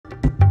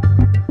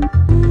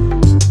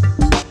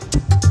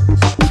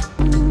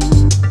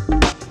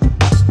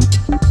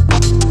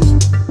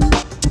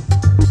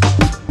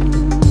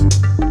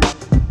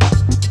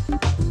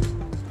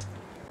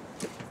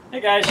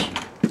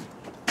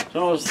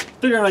So I was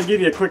figuring I'd give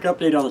you a quick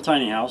update on the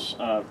tiny house.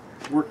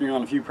 Working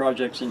on a few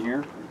projects in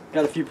here.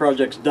 Got a few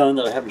projects done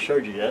that I haven't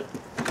showed you yet.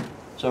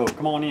 So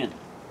come on in.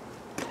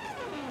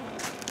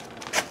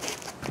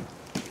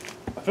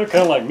 I feel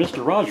kind of like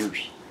Mr.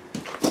 Rogers.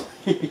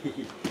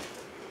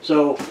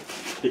 So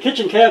the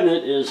kitchen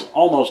cabinet is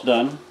almost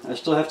done. I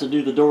still have to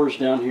do the doors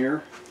down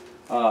here.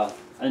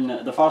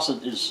 And the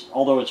faucet is,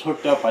 although it's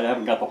hooked up, I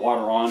haven't got the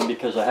water on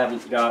because I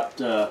haven't got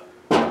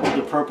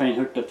the propane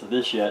hooked up to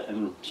this yet,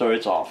 and so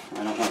it's off.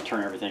 I don't want to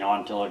turn everything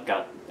on until I've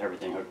got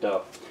everything hooked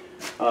up.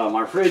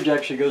 My fridge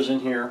actually goes in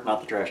here,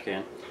 not the trash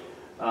can.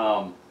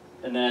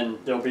 And then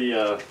there'll be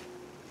a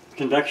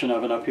convection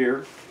oven up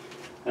here,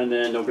 and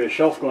then there'll be a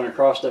shelf going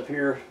across up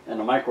here,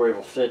 and a microwave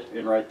will fit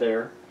in right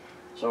there.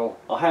 So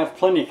I'll have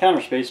plenty of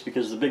counter space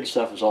because the big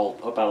stuff is all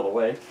up out of the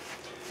way.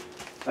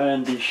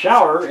 And the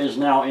shower is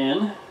now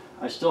in.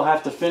 I still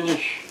have to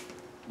finish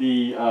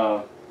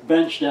the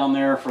bench down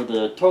there for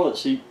the toilet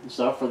seat and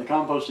stuff, for the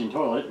composting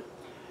toilet.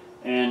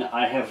 And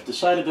I have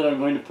decided that I'm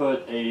going to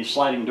put a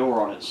sliding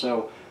door on it.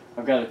 So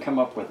I've got to come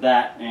up with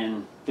that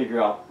and figure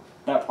out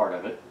that part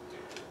of it.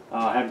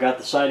 I've got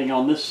the siding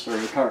on this, or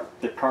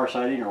the car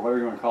siding, or whatever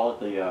you want to call it,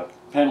 the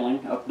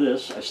paneling up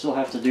this. I still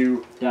have to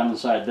do down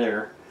inside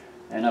there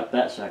and up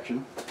that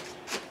section.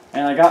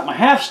 And I got my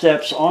half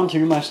steps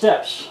onto my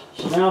steps.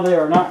 So now they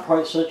are not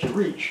quite such a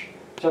reach,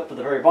 except for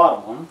the very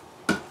bottom one.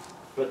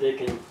 But you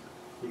can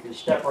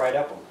step right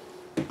up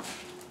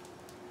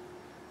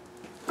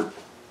them.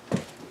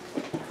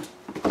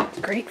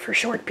 Great for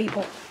short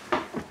people.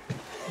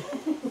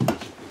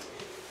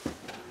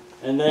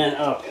 And then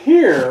up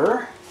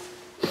here,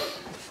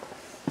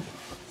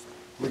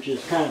 which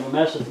is kind of a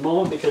mess at the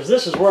moment because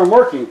this is where I'm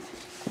working.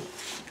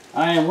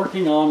 I am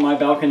working on my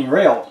balcony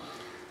rail.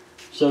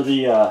 So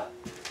the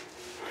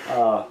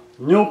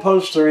newel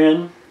posts are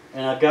in,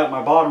 and I've got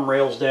my bottom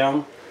rails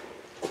down,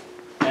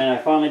 and I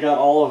finally got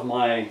all of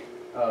my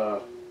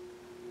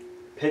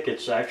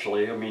pickets,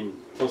 actually. I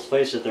mean, let's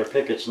face it, they're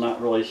pickets,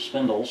 not really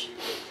spindles.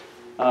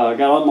 Got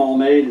them all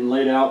made and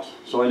laid out,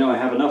 so I know I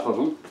have enough of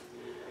them.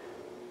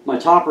 My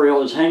top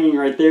rail is hanging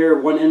right there.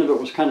 One end of it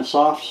was kind of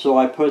soft, so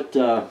I put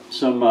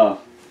some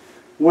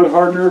wood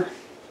hardener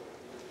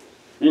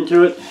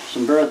into it,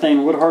 some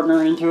varathane wood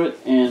hardener into it,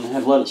 and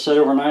have let it set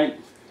overnight.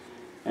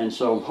 And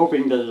so I'm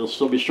hoping that it'll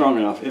still be strong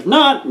enough. If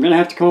not, I'm going to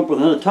have to come up with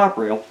another top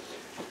rail.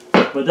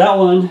 But that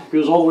one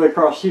goes all the way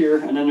across here,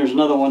 and then there's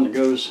another one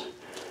that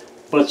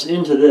butts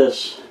into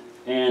this,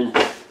 and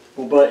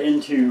will butt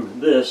into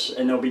this,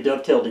 and they'll be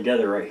dovetailed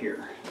together right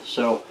here.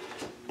 So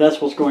that's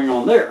what's going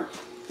on there.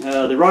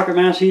 The rocket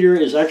mass heater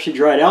is actually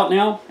dried out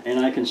now,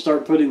 and I can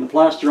start putting the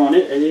plaster on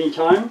it at any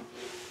time.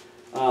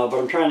 But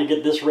I'm trying to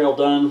get this rail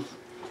done,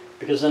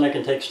 because then I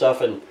can take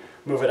stuff and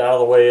move it out of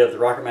the way of the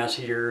rocket mass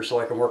heater so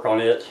I can work on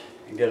it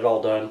and get it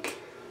all done.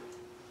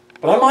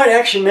 But I might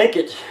actually make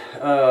it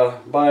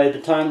by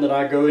the time that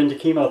I go into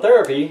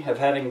chemotherapy of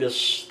having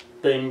this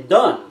thing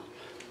done.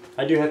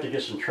 I do have to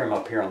get some trim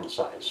up here on the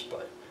sides,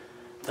 but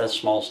that's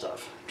small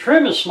stuff.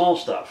 Trim is small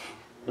stuff.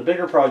 The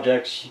bigger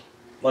projects,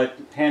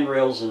 like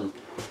handrails and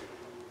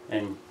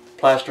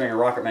plastering a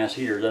rocket mass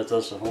heater,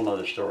 that's a whole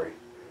nother story.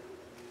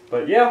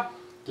 But yeah,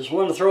 just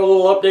wanted to throw a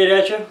little update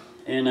at you,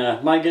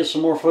 and might get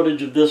some more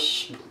footage of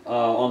this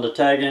on the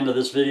tag end of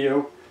this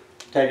video,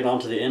 tag it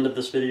onto the end of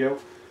this video,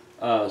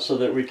 so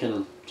that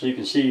you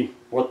can see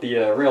what the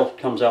rail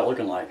comes out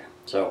looking like.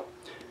 So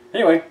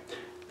anyway,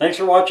 thanks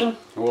for watching,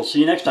 and we'll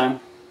see you next time.